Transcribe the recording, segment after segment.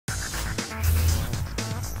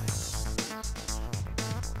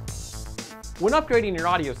When upgrading your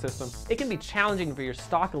audio system, it can be challenging for your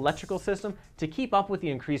stock electrical system to keep up with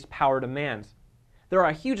the increased power demands. There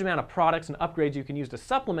are a huge amount of products and upgrades you can use to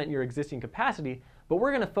supplement your existing capacity, but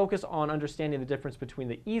we're going to focus on understanding the difference between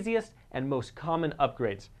the easiest and most common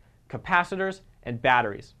upgrades: capacitors and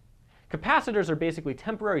batteries. Capacitors are basically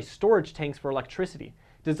temporary storage tanks for electricity,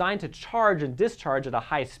 designed to charge and discharge at a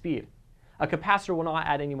high speed. A capacitor will not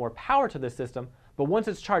add any more power to the system, but once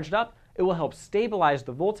it's charged up, it will help stabilize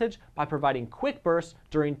the voltage by providing quick bursts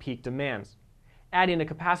during peak demands. Adding a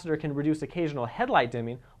capacitor can reduce occasional headlight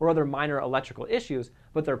dimming or other minor electrical issues,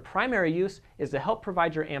 but their primary use is to help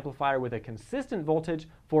provide your amplifier with a consistent voltage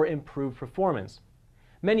for improved performance.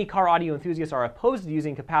 Many car audio enthusiasts are opposed to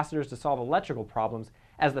using capacitors to solve electrical problems,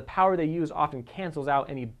 as the power they use often cancels out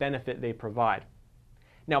any benefit they provide.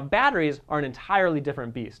 Now, batteries are an entirely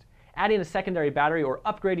different beast. Adding a secondary battery or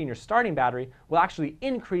upgrading your starting battery will actually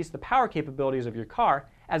increase the power capabilities of your car,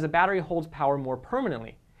 as a battery holds power more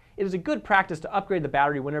permanently. It is a good practice to upgrade the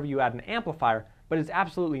battery whenever you add an amplifier, but it's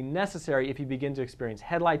absolutely necessary if you begin to experience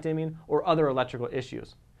headlight dimming or other electrical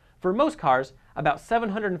issues. For most cars, about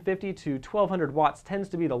 750 to 1200 watts tends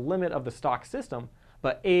to be the limit of the stock system,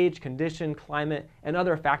 but age, condition, climate, and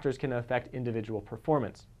other factors can affect individual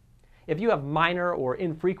performance. If you have minor or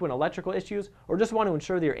infrequent electrical issues, or just want to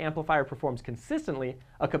ensure that your amplifier performs consistently,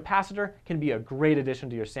 a capacitor can be a great addition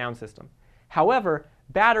to your sound system. However,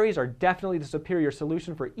 batteries are definitely the superior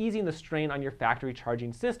solution for easing the strain on your factory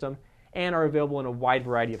charging system, and are available in a wide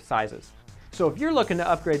variety of sizes. So if you're looking to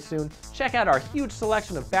upgrade soon, check out our huge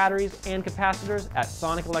selection of batteries and capacitors at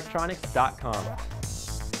sonicelectronics.com.